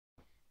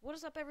What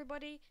is up,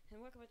 everybody,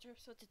 and welcome to our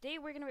episode. Today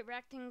we're going to be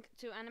reacting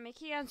to anime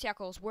Kian's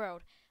Yakko's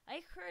World.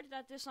 I heard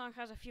that this song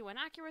has a few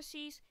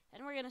inaccuracies,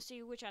 and we're going to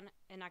see which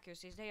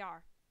inaccuracies they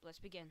are. Let's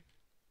begin.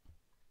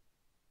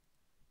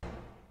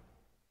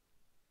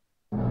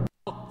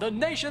 The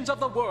nations of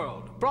the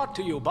world, brought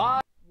to you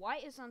by... Why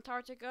is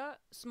Antarctica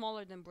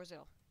smaller than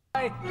Brazil?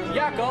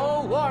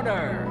 Yakko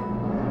Warner.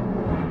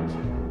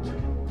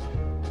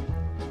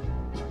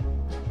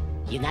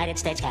 United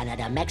States,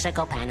 Canada,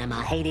 Mexico,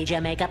 Panama, Haiti,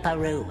 Jamaica,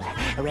 Peru,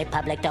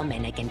 Republic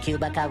Dominican,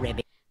 Cuba,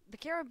 Caribbean. The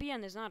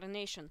Caribbean is not a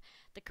nation.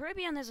 The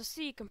Caribbean is a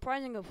sea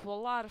comprising of a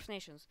lot of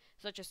nations,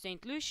 such as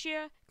St.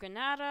 Lucia,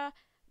 Grenada,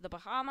 the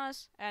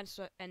Bahamas, and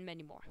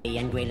many more.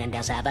 And Greenland,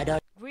 El Salvador.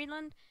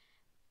 Greenland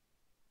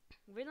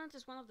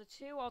is one of the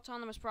two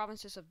autonomous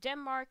provinces of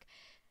Denmark.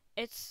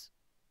 It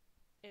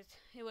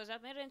was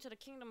admitted into the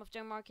Kingdom of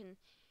Denmark in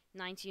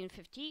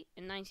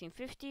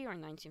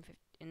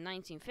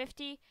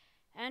 1950,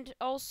 and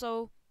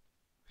also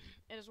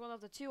it is one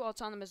of the two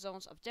autonomous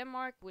zones of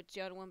Denmark, with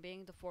the other one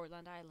being the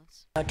Foreland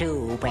Islands.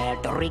 To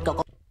Puerto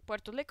Rico.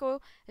 Puerto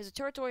Rico is a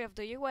territory of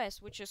the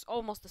U.S., which is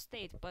almost a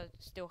state, but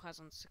still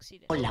hasn't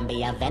succeeded.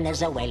 Colombia,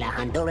 Venezuela,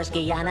 Honduras,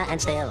 Guyana,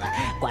 and still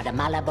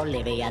Guatemala,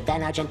 Bolivia,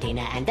 then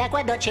Argentina, and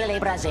Ecuador, Chile,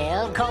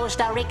 Brazil,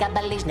 Costa Rica,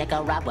 Belize,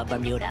 Nicaragua,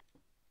 Bermuda,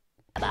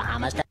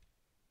 Bahamas.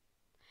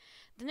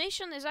 The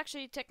nation is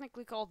actually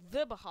technically called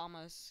the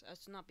Bahamas, as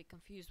to not be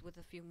confused with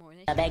a few more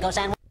nations.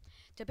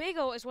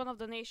 Tobago is one of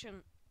the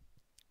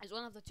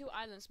two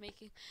islands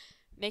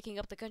making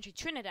up the country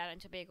Trinidad and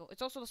Tobago.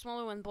 It's also the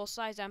smaller one in both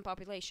size and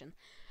population.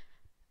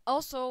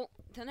 Also,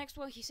 the next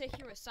one he said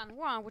here is San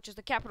Juan, which is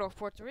the capital of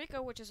Puerto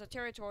Rico, which is a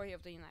territory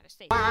of the United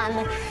States.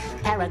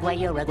 Paraguay,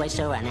 Uruguay,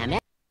 Suriname.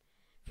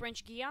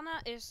 French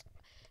Guiana is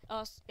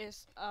a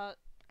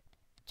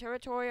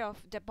territory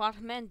of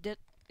Departement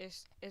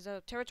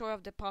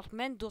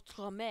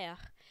d'Outre-mer,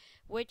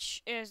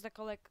 which is the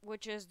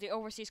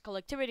overseas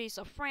collectivities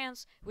of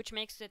France, which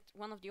makes it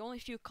one of the only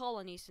few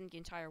colonies in the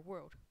entire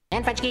world.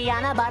 And French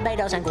Guiana,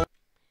 Barbados, and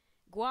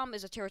Guam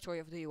is a territory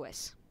of the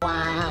U.S.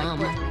 Guam.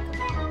 Like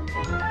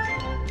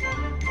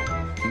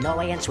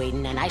Norway and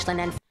Sweden and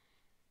Iceland and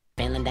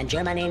Finland and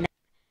Germany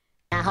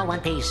now one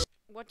piece.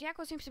 What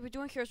Yakko seems to be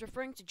doing here is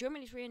referring to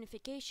Germany's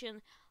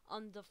reunification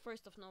on the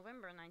 1st of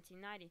November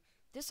 1990.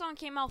 This song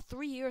came out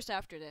 3 years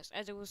after this,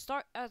 as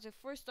it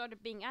first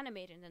started being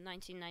animated in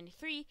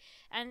 1993,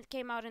 and it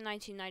came out in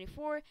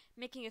 1994,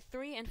 making it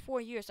 3 and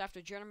 4 years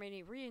after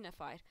Germany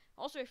reunified.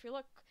 Also, if you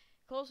look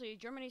closely,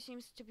 Germany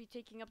seems to be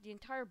taking up the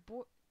entire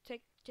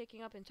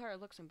entire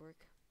Luxembourg.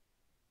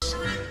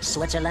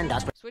 Switzerland,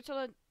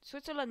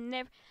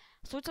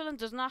 Switzerland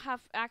does not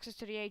have access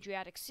to the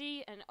Adriatic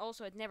Sea, and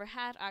also it never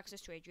had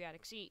access to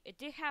Adriatic Sea. It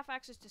did have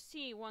access to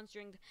sea once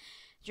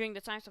during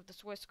the times of the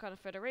Swiss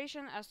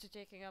Confederation, as to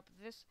taking up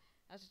this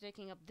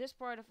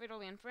part of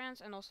Italy and France,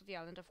 and also the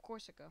island of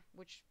Corsica,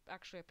 which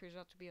actually appears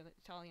out to be an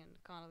Italian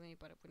colony,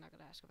 but we're not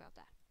going to ask about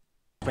that.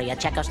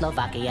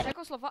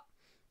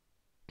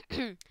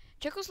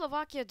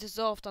 Czechoslovakia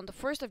dissolved on the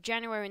 1st of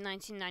January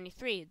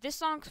 1993. This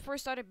song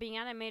first started being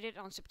animated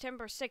on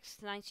September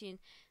 6,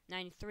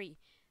 1993.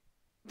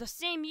 The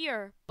same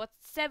year, but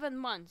 7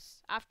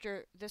 months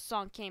after this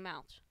song came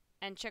out.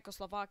 And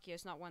Czechoslovakia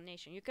is not one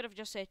nation. You could have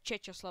just said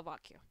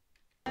Czechoslovakia.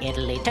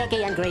 Italy,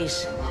 Turkey, and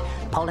Greece.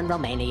 Poland,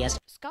 Romania.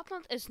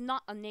 Scotland is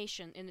not a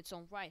nation in its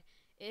own right.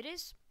 It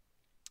is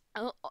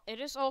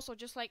also,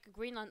 just like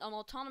Greenland, an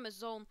autonomous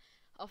zone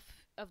of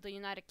the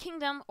United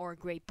Kingdom or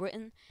Great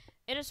Britain.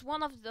 It is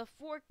one of the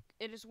four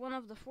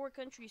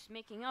countries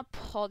making up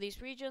all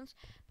these regions.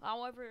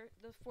 However,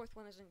 the fourth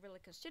one isn't really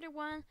considered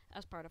one,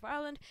 as part of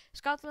Ireland: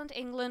 Scotland,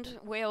 England,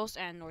 Wales,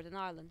 and Northern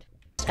Ireland.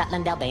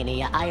 Scotland,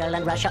 Albania,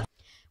 Ireland, Russia.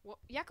 What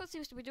Yakko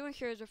seems to be doing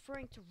here is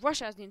referring to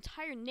Russia as the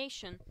entire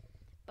nation,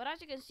 but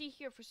as you can see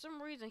here, for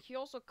some reason, he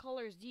also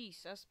colors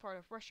these as part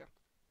of Russia.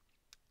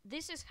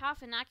 This is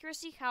half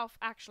inaccuracy, half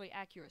actually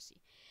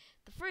accuracy.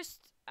 The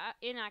first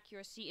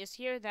inaccuracy is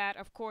here that,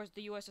 of course,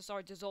 the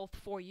USSR dissolved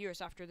 4 years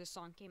after this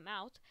song came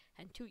out,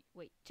 and 2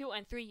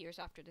 and 3 years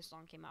after this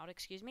song came out,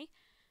 excuse me.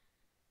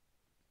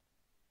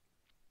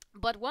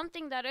 But one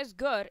thing that is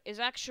good is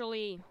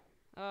actually,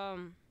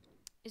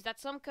 is that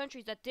some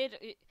countries that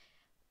did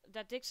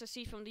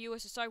secede from the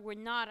USSR were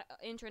not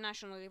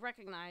internationally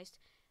recognized,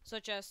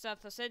 such as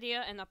South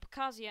Ossetia and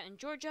Abkhazia in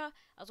Georgia,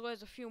 as well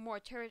as a few more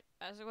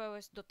as well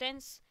as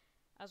Donetsk,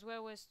 as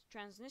well as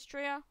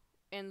Transnistria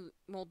in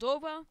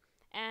Moldova,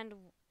 and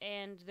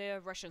the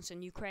Russians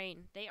in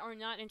Ukraine. They are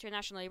not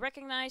internationally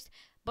recognized,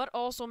 but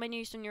also many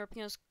Eastern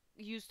Europeans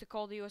used to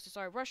call the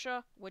USSR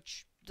Russia,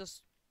 which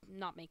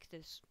makes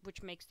this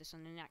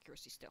an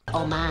inaccuracy still.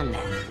 Oman,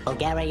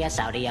 Bulgaria,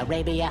 Saudi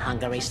Arabia,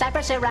 Hungary,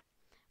 Cyprus, Iraq.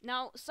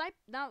 Now,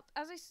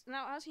 as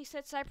he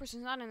said, Cyprus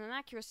is not an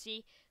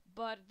inaccuracy,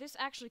 but this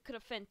actually could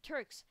offend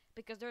Turks,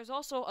 because there's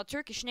also a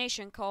Turkish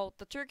nation called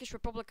the Turkish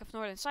Republic of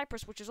Northern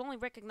Cyprus, which is only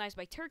recognized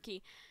by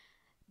Turkey,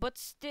 but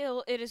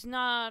still it is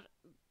not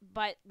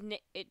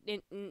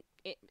it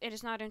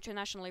is not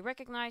internationally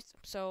recognized,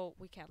 so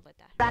we can't let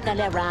that. Iraq and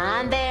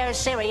Iran, there's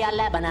Syria,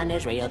 Lebanon,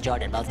 Israel,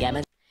 Jordan, both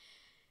Yemen.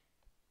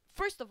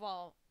 First of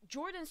all,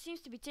 Jordan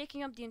seems to be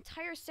taking up the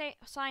entire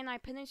Sinai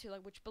Peninsula,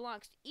 which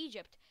belongs to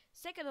Egypt.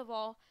 Second of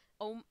all,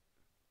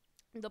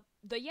 the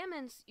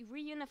Yemens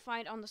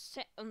reunified on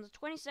the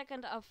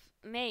 22nd of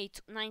May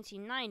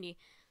 1990,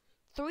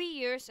 3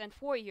 years and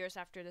 4 years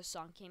after the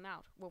song came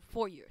out. Well,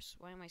 4 years.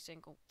 Why am I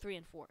saying 3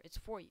 and 4? It's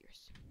 4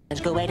 years.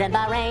 Kuwait and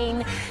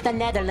Bahrain, the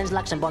Netherlands,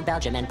 Luxembourg,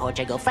 Belgium, and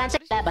Portugal, France,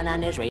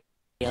 Lebanon, Israel,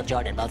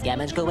 Jordan, both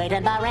Yemens, Kuwait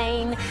and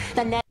Bahrain,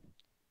 the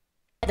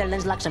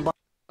Netherlands, Luxembourg.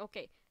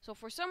 Okay, so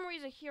for some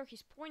reason here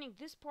he's pointing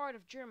this part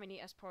of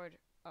Germany as part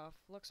of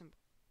Luxembourg.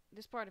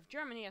 This part of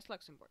Germany as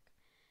Luxembourg.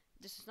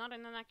 This is not an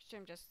inaccuracy,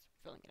 I'm just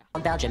filling it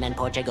out. Belgium and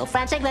Portugal,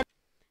 France, England.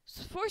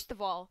 So first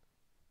of all,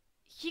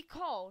 he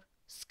called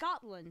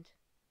Scotland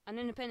an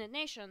independent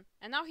nation,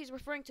 and now he's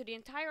referring to the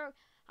entire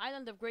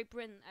island of Great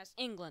Britain as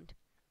England.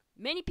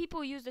 Many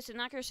people use this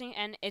inaccuracy,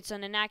 and it's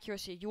an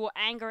inaccuracy. You will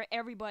anger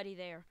everybody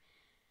there.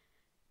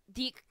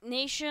 The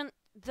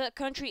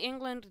country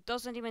England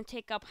doesn't even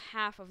take up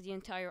half of the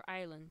entire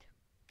island.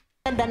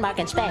 Denmark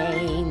and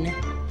Spain.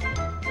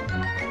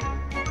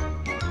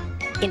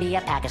 India,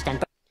 Pakistan.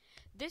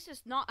 This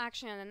is not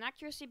actually an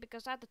inaccuracy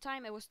because at the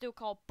time it was still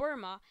called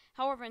Burma.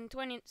 However, in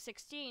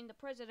 2016, the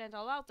president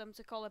allowed them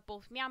to call it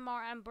both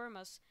Myanmar and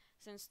Burma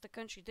since the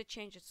country did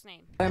change its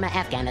name. Burma,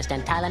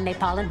 Afghanistan, Thailand,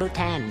 Nepal, and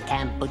Bhutan.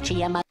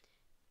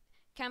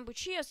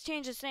 Cambodia has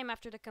changed its name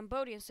after the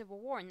Cambodian Civil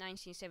War in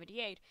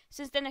 1978.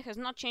 Since then, it has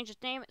not changed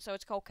its name, so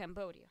it's called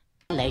Cambodia.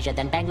 Malaysia,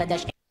 then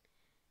Bangladesh,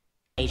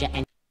 Asia,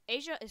 and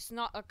Asia is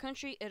not a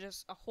country, it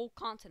is a whole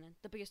continent,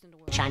 the biggest in the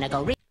world. China.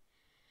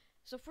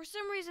 So for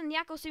some reason,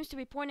 Yakko seems to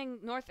be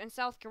pointing North and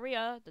South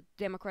Korea, the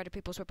Democratic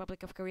People's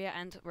Republic of Korea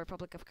and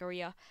Republic of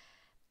Korea.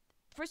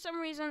 For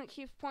some reason,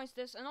 he points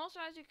this, and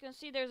also as you can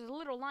see, there's a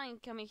little line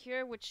coming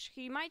here, which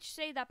he might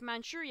say that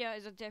Manchuria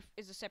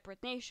is a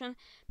separate nation.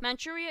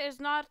 Manchuria is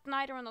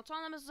neither an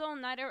autonomous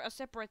zone, neither a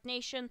separate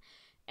nation,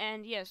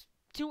 and yes,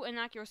 2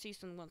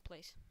 inaccuracies in one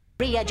place.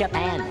 Korea,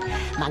 Japan,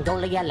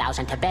 Mongolia, Laos,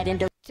 and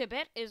Tibet.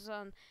 Tibet is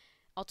an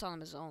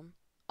autonomous zone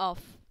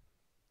of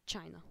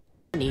China.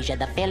 Indonesia,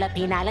 the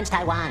Philippine Islands,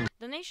 Taiwan.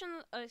 The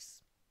nation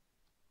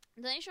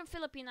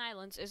Philippine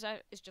Islands is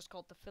just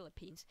called the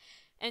Philippines,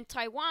 and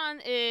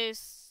Taiwan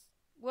is,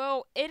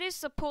 well, it is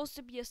supposed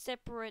to be a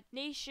separate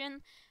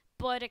nation,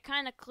 but it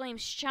kind of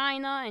claims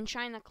China, and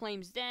China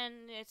claims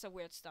then. It's a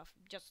weird stuff.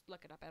 Just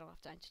look it up. I don't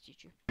have time to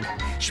teach you.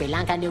 Sri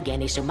Lanka, New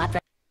Guinea,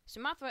 Sumatra.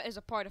 Sumatra is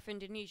a part of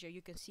Indonesia.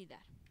 You can see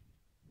that.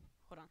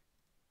 Hold on.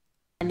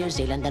 New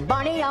Zealand and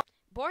Borneo.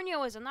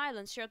 Borneo is an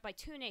island shared by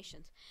 3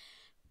 nations.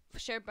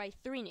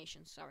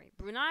 Sorry,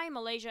 Brunei,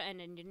 Malaysia,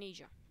 and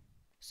Indonesia.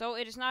 So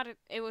it is not.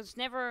 It was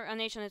never a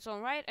nation in its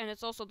own right, and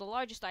it's also the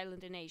largest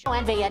island in Asia.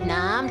 And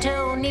Vietnam,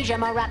 Tunisia,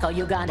 Morocco,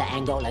 Uganda,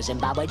 Angola,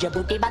 Zimbabwe,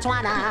 Djibouti,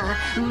 Botswana,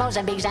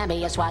 Mozambique,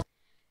 Zambia, Swaziland.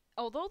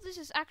 Although this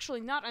is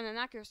actually not an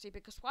inaccuracy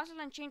because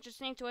Swaziland changed its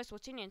name to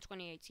Eswatini in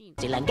 2018.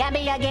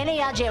 Gambia,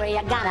 Guinea,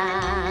 Algeria,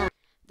 Ghana.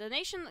 The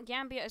nation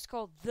Gambia is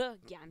called the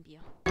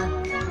Gambia.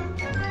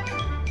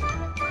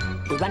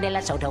 Burundi,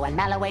 Lesotho, and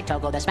Malawi,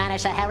 Togo. The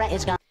Spanish Sahara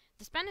is gone.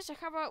 The Spanish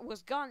Sahara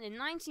was gone in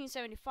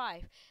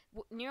 1975,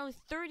 nearly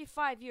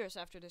 35 years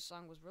after this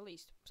song was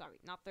released. Sorry,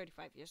 not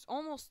 35 years,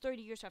 almost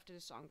 30 years after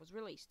this song was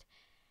released.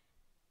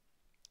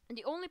 And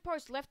the only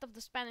parts left of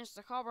the Spanish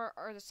Sahara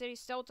are the cities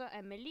Ceuta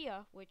and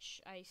Melilla,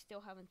 which I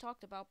still haven't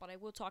talked about, but I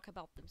will talk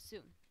about them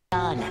soon.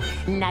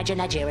 Niger,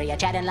 Nigeria,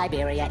 Chad and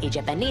Liberia,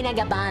 Egypt, Benin and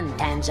Gabon,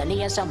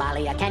 Tanzania,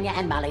 Somalia, Kenya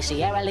and Mali,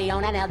 Sierra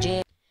Leone and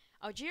Algeria.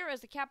 Algeria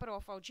is the capital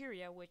of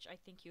Algeria, which I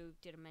think you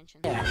didn't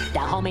mention.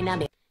 Dahomey,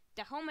 Namibia.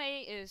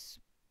 Dahomey is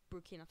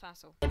Burkina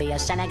Faso. Libya,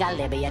 Senegal,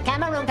 Libya,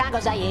 Cameroon, Congo,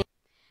 Zaire.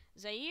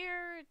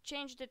 Zaire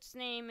changed its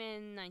name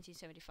in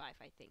 1975,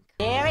 I think.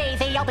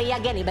 Ethiopia,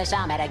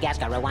 Guinea-Bissau,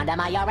 Madagascar, Rwanda,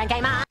 Mayor, and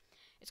Cayman.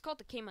 It's called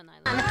the Cayman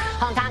Islands.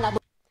 Hong Kong,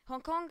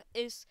 Hong Kong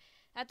is,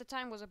 at the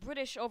time, was a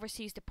British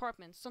overseas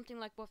department, something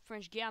like what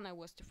French Guiana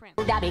was to France.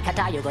 Abu Dhabi,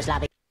 Qatar,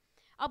 Yugoslavia.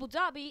 Abu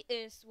Dhabi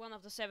is one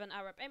of the 7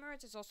 Arab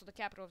Emirates. It's also the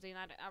capital of the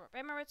United Arab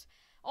Emirates.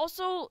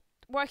 Also,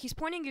 where he's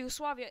pointing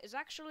Yugoslavia is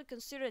actually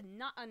considered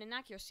not an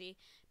inaccuracy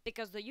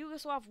because the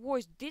Yugoslav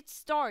wars did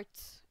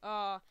start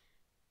in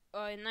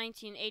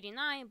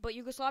 1989, but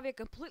Yugoslavia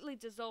completely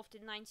dissolved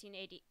in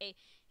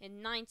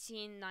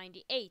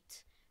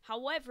 1998.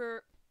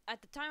 However,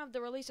 at the time of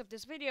the release of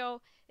this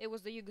video, it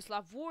was the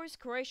Yugoslav wars.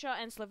 Croatia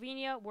and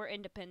Slovenia were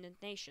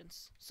independent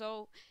nations.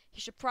 So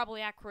he should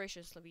probably add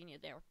Croatia and Slovenia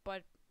there,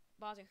 but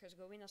Bosnia and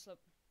Herzegovina,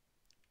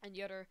 and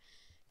the other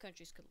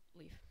countries could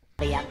leave.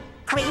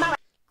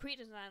 Crete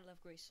is an island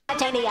of Greece.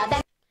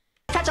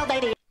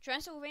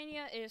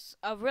 Transylvania is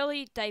a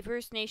really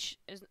diverse nation.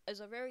 Is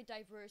a very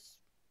diverse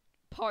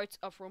part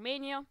of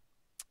Romania,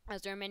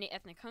 as there are many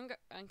ethnic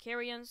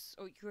Hungarians,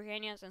 or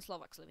Ukrainians, and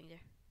Slovaks living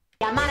there.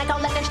 Monaco,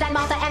 Liechtenstein,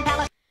 Malta, and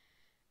Palestine.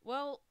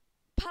 Well,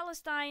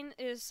 Palestine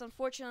is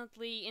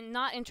unfortunately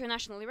not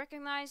internationally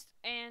recognized,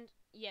 and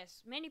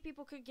yes, many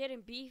people could get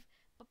in beef.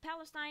 But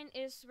Palestine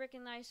is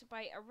recognized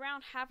by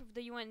around half of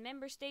the UN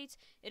member states.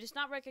 It is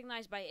not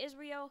recognized by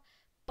Israel,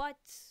 but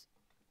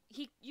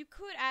you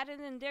could add it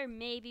in there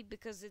maybe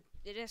because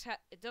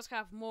it does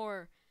have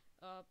more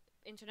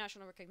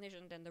international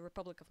recognition than the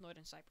Republic of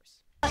Northern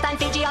Cyprus.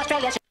 Fiji,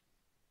 Australia,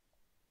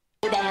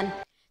 Sudan.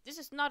 This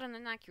is not an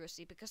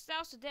inaccuracy because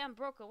South Sudan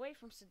broke away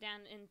from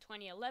Sudan in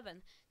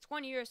 2011,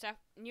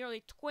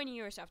 nearly 20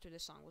 years after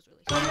this song was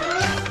released.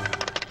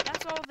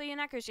 That's all the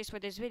inaccuracies for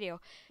this video.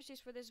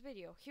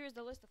 Here's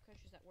the list of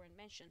countries that weren't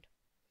mentioned.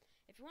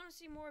 If you want to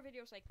see more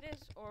videos like this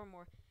or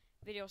more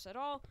videos at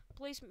all,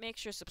 please make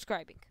sure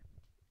subscribing.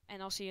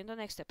 And I'll see you in the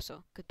next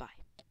episode. Goodbye.